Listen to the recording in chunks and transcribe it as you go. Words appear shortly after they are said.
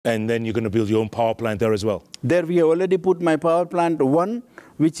And then you're going to build your own power plant there as well? There we have already put my power plant, one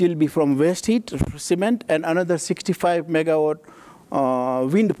which will be from waste heat, cement, and another 65 megawatt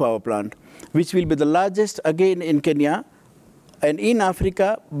wind power plant, which will be the largest again in Kenya and in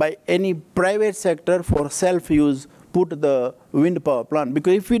Africa by any private sector for self-use, put the wind power plant.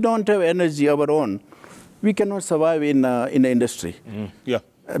 Because if we don't have energy of our own, we cannot survive in the industry. Yeah.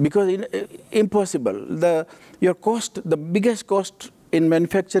 Because impossible. Your cost, the biggest cost in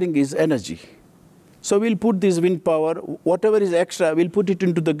manufacturing is energy. So we'll put this wind power, whatever is extra, we'll put it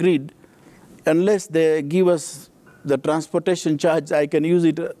into the grid. Unless they give us the transportation charge, I can use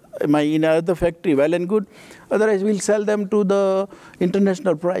it in another factory, well and good. Otherwise, we'll sell them to the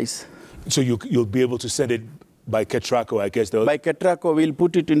international price. So you'll be able to send it by Ketraco, I guess. By Ketraco, we'll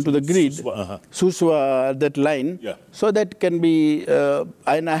put it into the grid, Suswa, that line, so that can be,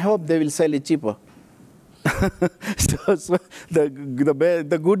 and I hope they will sell it cheaper. so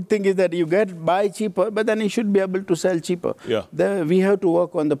the good thing is that you buy cheaper, but then you should be able to sell cheaper. Yeah. We have to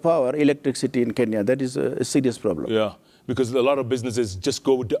work on the power, electricity in Kenya. That is a serious problem. Yeah, because a lot of businesses just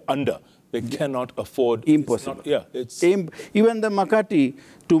go under. They cannot afford. Impossible. It's not, even the makati,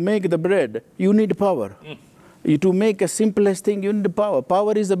 to make the bread, you need power. To make a simplest thing, you need power.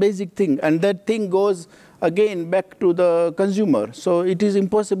 Power is a basic thing, and that thing goes again back to the consumer. So it is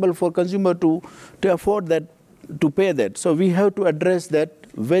impossible for consumer to afford that, to pay that. So we have to address that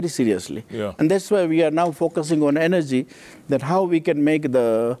very seriously. Yeah. And that's why we are now focusing on energy, that how we can make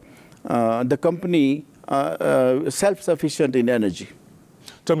the company self-sufficient in energy.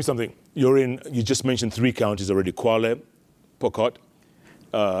 Tell me something. You just mentioned 3 counties already: Kwale, Pokot,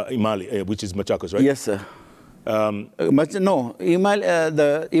 Imali, which is Machakos, right? Yes, sir. No,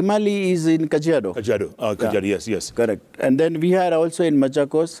 Imali is in Kajiado. Kajiado, Kajiado, yes. Correct. And then we are also in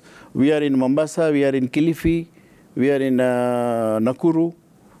Machakos, we are in Mombasa, we are in Kilifi, we are in Nakuru,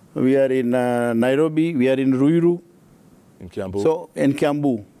 we are in Nairobi, we are in Ruiru. In Kiambu. So, in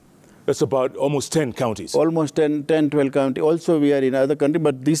Kiambu. That's about almost 10 counties. Almost 10, 12 counties. Also, we are in other countries,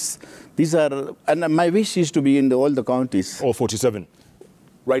 but these are, and my wish is to be in all the counties. All 47.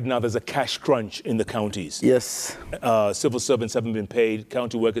 Right now, there's a cash crunch in the counties. Yes. Civil servants haven't been paid.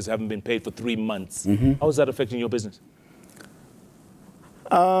 County workers haven't been paid for 3 months. How is that affecting your business?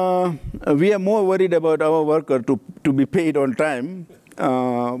 We are more worried about our worker to be paid on time.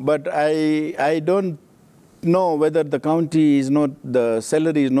 But I don't know whether the county is not, the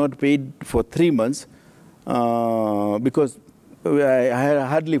salary is not paid for 3 months because I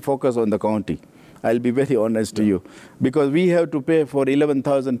hardly focus on the county. I'll be very honest to you. Because we have to pay for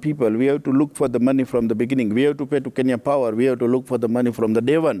 11,000 people. We have to look for the money from the beginning. We have to pay to Kenya Power. We have to look for the money from the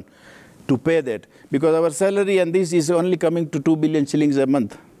day one to pay that. Because our salary and this is only coming to 2 billion shillings a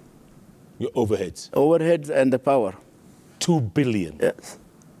month. Your overheads? Overheads and the power. 2 billion? Yes.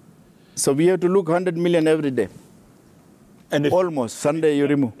 So we have to look 100 million every day. And if, almost. Sunday you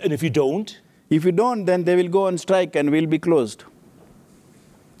remove. And if you don't? If you don't, then they will go on strike and we'll be closed.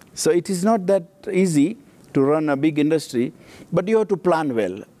 So it is not that easy to run a big industry, but you have to plan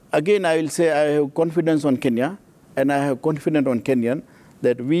well. Again, I will say I have confidence on Kenya, and I have confidence on Kenyan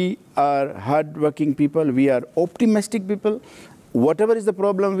that we are hard-working people, we are optimistic people. Whatever is the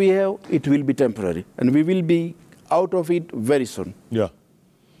problem we have, it will be temporary, and we will be out of it very soon. Yeah.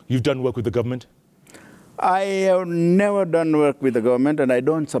 You've done work with the government? I have never done work with the government, and I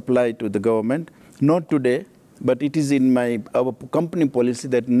don't supply to the government, not today. But it is in our company policy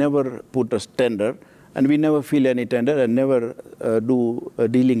that never put a tender, and we never fill any tender and never do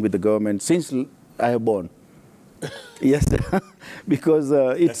dealing with the government since I have born. Yes, because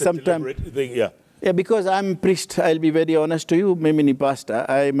it's sometimes. Yeah. Yeah, because I'm priest. I'll be very honest to you, Memini pastor.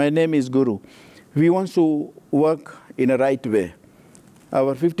 My name is Guru. We want to work in a right way.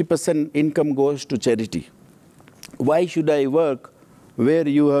 Our 50% income goes to charity. Why should I work where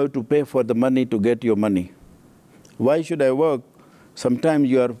you have to pay for the money to get your money? Why should I work? Sometimes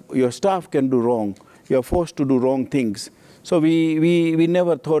your staff can do wrong. You are forced to do wrong things. So we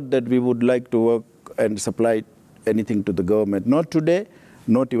never thought that we would like to work and supply anything to the government. Not today,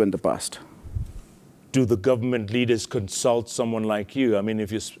 not even the past. Do the government leaders consult someone like you? I mean,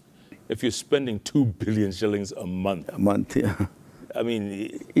 if you're spending 2 billion shillings a month. A month, yeah. I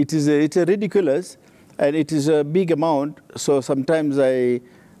mean, it's a ridiculous, and it is a big amount. So sometimes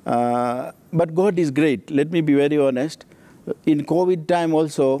but God is great. Let me be very honest. In COVID time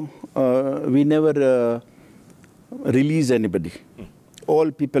also, we never release anybody.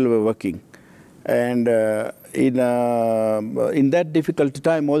 All people were working. And in that difficult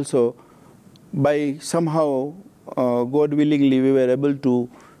time also, by somehow, God willingly, we were able to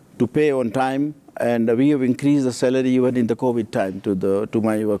pay on time And we have increased the salary even in the COVID time to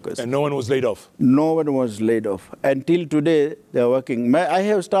my workers. And no one was laid off? No one was laid off. Until today, they are working. I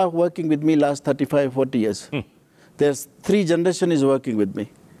have staff working with me last 35, 40 years. There's 3 generations working with me.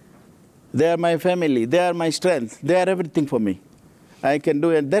 They are my family. They are my strength. They are everything for me. I can do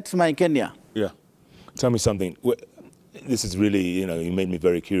it. That's my Kenya. Yeah. Tell me something. This is really, you made me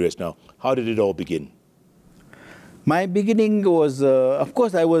very curious now. How did it all begin? My beginning was, of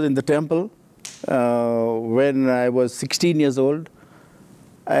course, I was in the temple when I was 16 years old,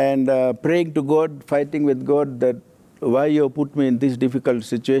 and praying to God, fighting with God that why you put me in this difficult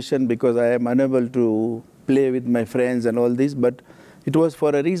situation, because I am unable to play with my friends and all this, but it was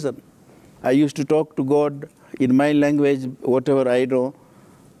for a reason. I used to talk to God in my language, whatever I know,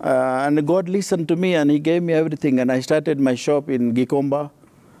 and God listened to me and He gave me everything, and I started my shop in Gikomba,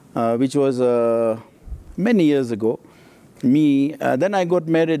 which was many years ago. Then I got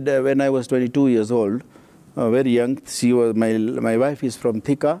married when I was 22 years old, very young. My wife is from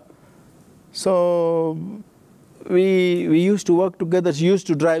Thika. So we used to work together. She used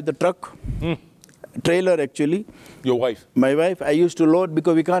to drive the truck, trailer actually. Your wife? My wife. I used to load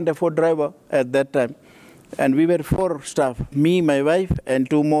because we can't afford driver at that time. And we were 4 staff, me, my wife, and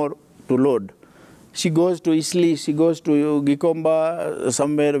 2 more to load. She goes to Isli, she goes to Gikomba,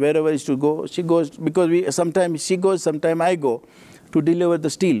 somewhere, wherever is to go. She goes, because sometimes she goes, sometimes I go to deliver the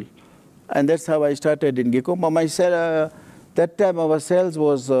steel. And that's how I started in Gikomba. That time our sales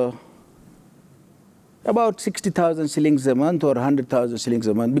was about 60,000 shillings a month or 100,000 shillings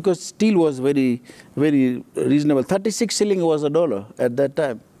a month, because steel was very, very reasonable. 36 shilling was $1 at that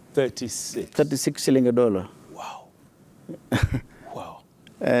time. 36 shilling $1. Wow. Wow.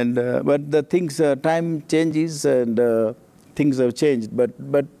 And but the things, time changes, and things have changed.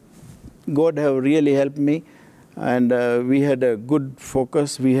 But God have really helped me, and we had a good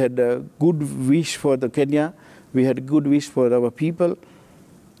focus. We had a good wish for the Kenya. We had a good wish for our people,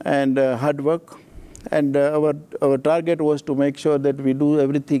 and hard work. And our target was to make sure that we do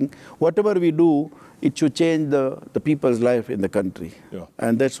everything, whatever we do, it should change the people's life in the country. Yeah.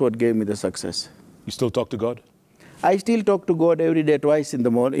 And that's what gave me the success. You still talk to God? I still talk to God every day, twice in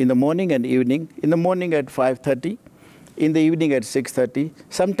the morning and evening. In the morning at 5:30, in the evening at 6:30.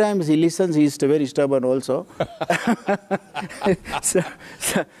 Sometimes He listens. He's very stubborn also.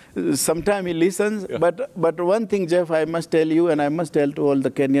 Sometimes He listens. Yeah. But one thing, Jeff, I must tell you, and I must tell to all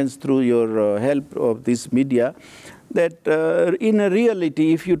the Kenyans through your help of this media, that in a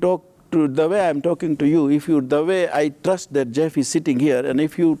reality, if you talk to the way I'm talking to you, the way I trust that Jeff is sitting here, and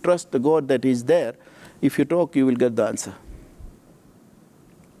if you trust the God that is there, if you talk, you will get the answer.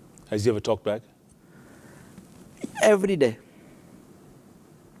 Has He ever talked back? Every day.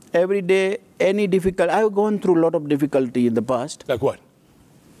 Every day, any difficulty. I've gone through a lot of difficulty in the past. Like what?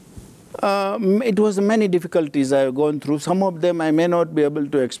 It was many difficulties I've gone through. Some of them I may not be able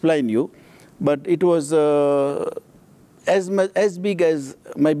to explain you, but it was as big as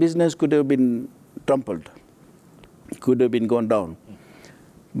my business could have been trampled, could have been gone down.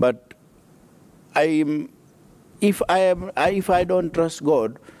 But if I don't trust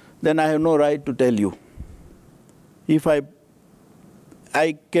God, then I have no right to tell you. If I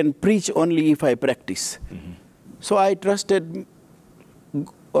can preach only if I practice. Mm-hmm. So I trusted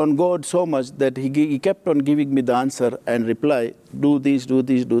on God so much that He kept on giving me the answer and reply, do this, do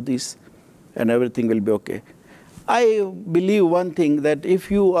this, do this, and everything will be okay. I believe one thing, that if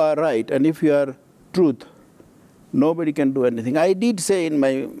you are right and if you are truth, nobody can do anything. I did say in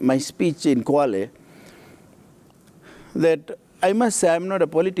my speech in Kwale that I must say I'm not a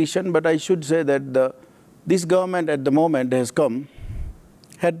politician, but I should say that this government at the moment has come,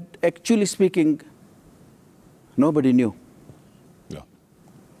 had actually speaking, nobody knew. Yeah.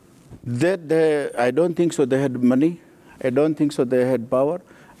 I don't think so they had money. I don't think so they had power.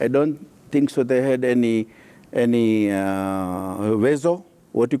 I don't think so they had any vezo,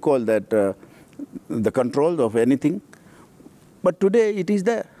 what you call that, the control of anything. But today it is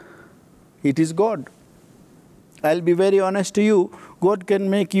there. It is God. I'll be very honest to you. God can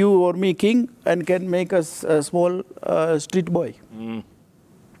make you or me king and can make us a small street boy. Mm.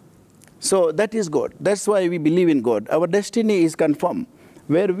 So that is God. That's why we believe in God. Our destiny is confirmed.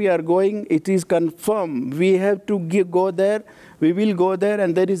 Where we are going, it is confirmed. We have to go there. We will go there,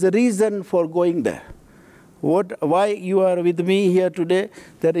 and there is a reason for going there. Why you are with me here today,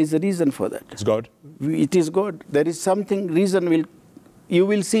 there is a reason for that. It's God? It is God. There is something, reason you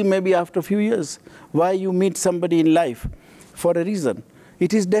will see maybe after a few years why you meet somebody in life, for a reason.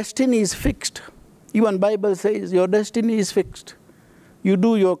 It is destiny is fixed. Even Bible says your destiny is fixed. You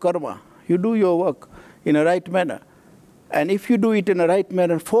do your karma. You do your work in a right manner. And if you do it in the right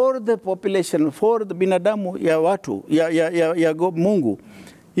manner for the population, for the binadamu ya watu, ya Mungu,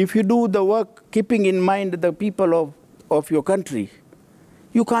 if you do the work keeping in mind the people of your country,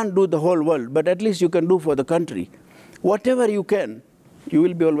 you can't do the whole world, but at least you can do for the country. Whatever you can, you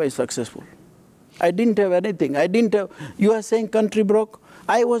will be always successful. I didn't have anything. You are saying country broke?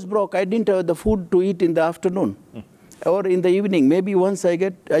 I was broke. I didn't have the food to eat in the afternoon or in the evening. Maybe once I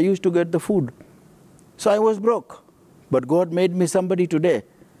used to get the food. So I was broke. But God made me somebody today.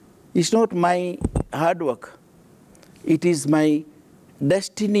 It's not my hard work. It is my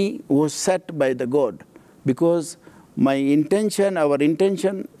destiny was set by the God. Because my intention, our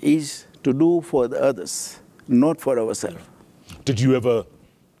intention is to do for the others, not for ourselves. Did you ever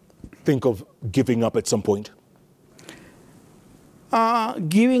think of giving up at some point?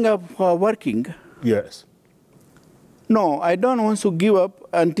 Giving up working? Yes. No, I don't want to give up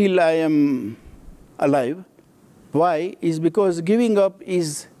until I am alive. Why? Is because giving up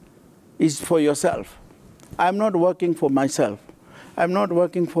is for yourself. I'm not working for myself. I'm not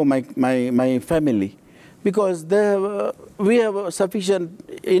working for my family. Because we have sufficient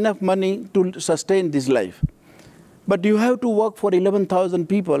enough money to sustain this life. But you have to work for 11,000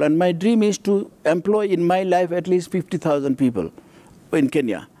 people. And my dream is to employ in my life at least 50,000 people in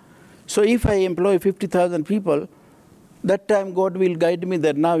Kenya. So if I employ 50,000 people, that time God will guide me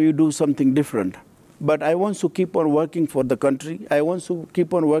that now you do something different. But I want to keep on working for the country. I want to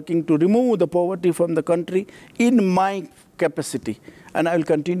keep on working to remove the poverty from the country in my capacity. And I will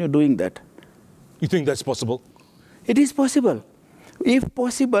continue doing that. You think that's possible? It is possible. If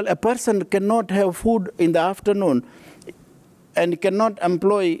possible, a person cannot have food in the afternoon and cannot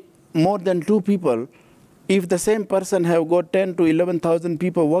employ more than 2 people. If the same person have got 10 to 11,000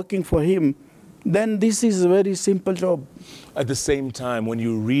 people working for him, then this is a very simple job. At the same time, when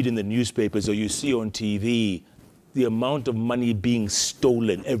you read in the newspapers or you see on TV, the amount of money being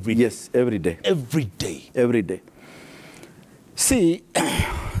stolen every day. Yes, every day. Every day. Every day. See,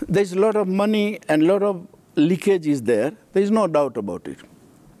 there's a lot of money and a lot of leakage is there. There is no doubt about it.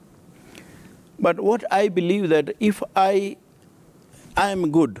 But what I believe that if I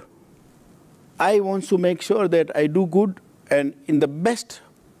am good, I want to make sure that I do good and in the best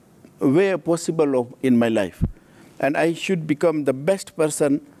way possible in my life. And I should become the best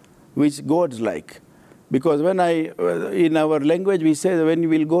person which God's like. Because when in our language we say that when you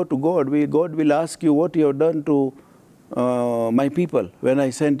will go to God, God will ask you what you have done to my people when I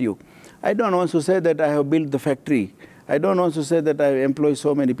sent you. I don't want to say that I have built the factory. I don't want to say that I employ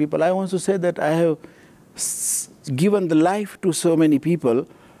so many people. I want to say that I have given the life to so many people.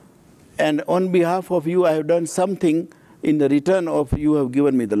 And on behalf of you, I have done something in the return of you have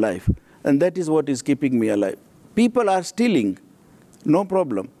given me the life. And that is what is keeping me alive. People are stealing, no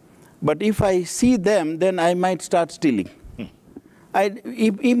problem. But if I see them, then I might start stealing.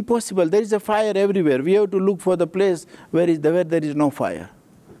 Impossible. There is a fire everywhere. We have to look for the place where there is no fire.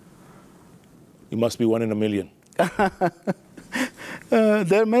 You must be 1 in a million.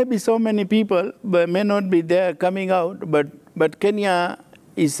 There may be so many people, but may not be there coming out. But Kenya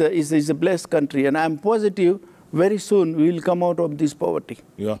is a blessed country. And I'm positive very soon we will come out of this poverty.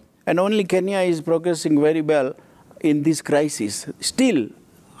 Yeah. And only Kenya is progressing very well in this crisis. Still,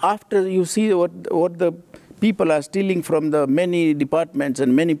 after you see what the people are stealing from the many departments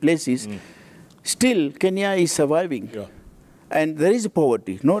and many places, still Kenya is surviving. Yeah. And there is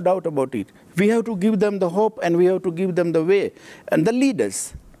poverty, no doubt about it. We have to give them the hope and we have to give them the way. And the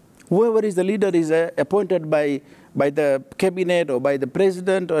leaders, whoever is the leader is appointed by the cabinet or by the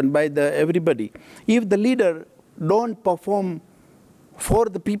president and by everybody. If the leader don't perform for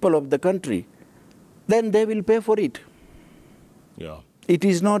the people of the country, then they will pay for it. Yeah. It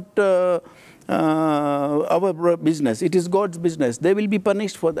is not our business. It is God's business. They will be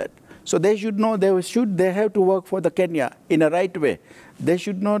punished for that. So they should know they have to work for the Kenya in a right way. They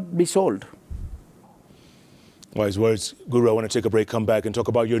should not be sold. Wise words. Guru, I want to take a break, come back and talk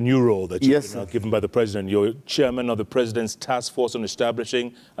about your new role that you've been given by the President. You're chairman of the President's Task Force on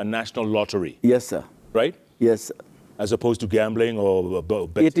Establishing a National Lottery. Yes, sir. Right? Yes, sir. As opposed to gambling or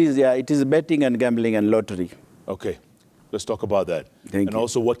betting? It is, yeah. It is betting and gambling and lottery. Okay. Let's talk about that. Thank you. And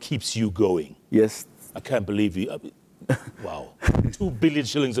also what keeps you going. Yes. I can't believe you. Wow. 2 billion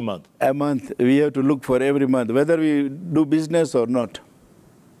shillings a month. A month. We have to look for every month, whether we do business or not.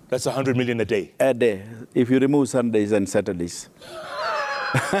 That's 100 million a day. A day, if you remove Sundays and Saturdays.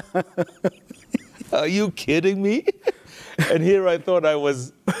 Are you kidding me? And here I thought I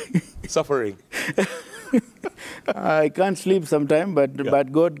was suffering. I can't sleep sometimes,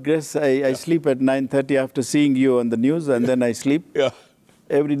 but God grace, I sleep at 9:30 after seeing you on the news, and then I sleep. Yeah.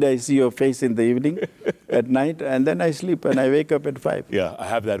 Every day I see your face in the evening, at night, and then I sleep and I wake up at 5. Yeah, I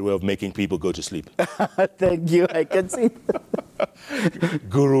have that way of making people go to sleep. Thank you, I can see.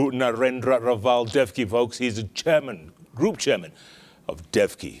 Guru Narendra Raval, DEFCI, folks. He's the chairman, group chairman of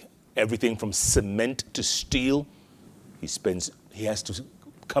DEFCI. Everything from cement to steel. He has to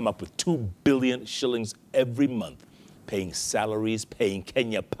come up with 2 billion shillings every month, paying salaries, paying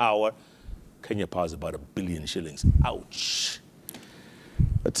Kenya Power. Kenya Power is about 1 billion shillings. Ouch.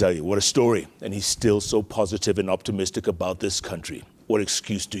 I tell you, what a story. And he's still so positive and optimistic about this country. What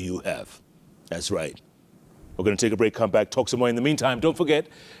excuse do you have? That's right. We're going to take a break, come back, talk some more. In the meantime, don't forget,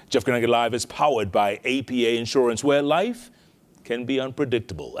 JKLIVE is powered by APA Insurance, where life can be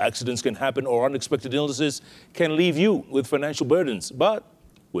unpredictable. Accidents can happen, or unexpected illnesses can leave you with financial burdens. But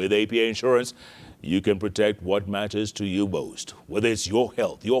with APA Insurance, you can protect what matters to you most. Whether it's your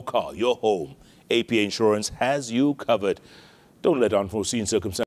health, your car, your home, APA Insurance has you covered. Don't let unforeseen circumstances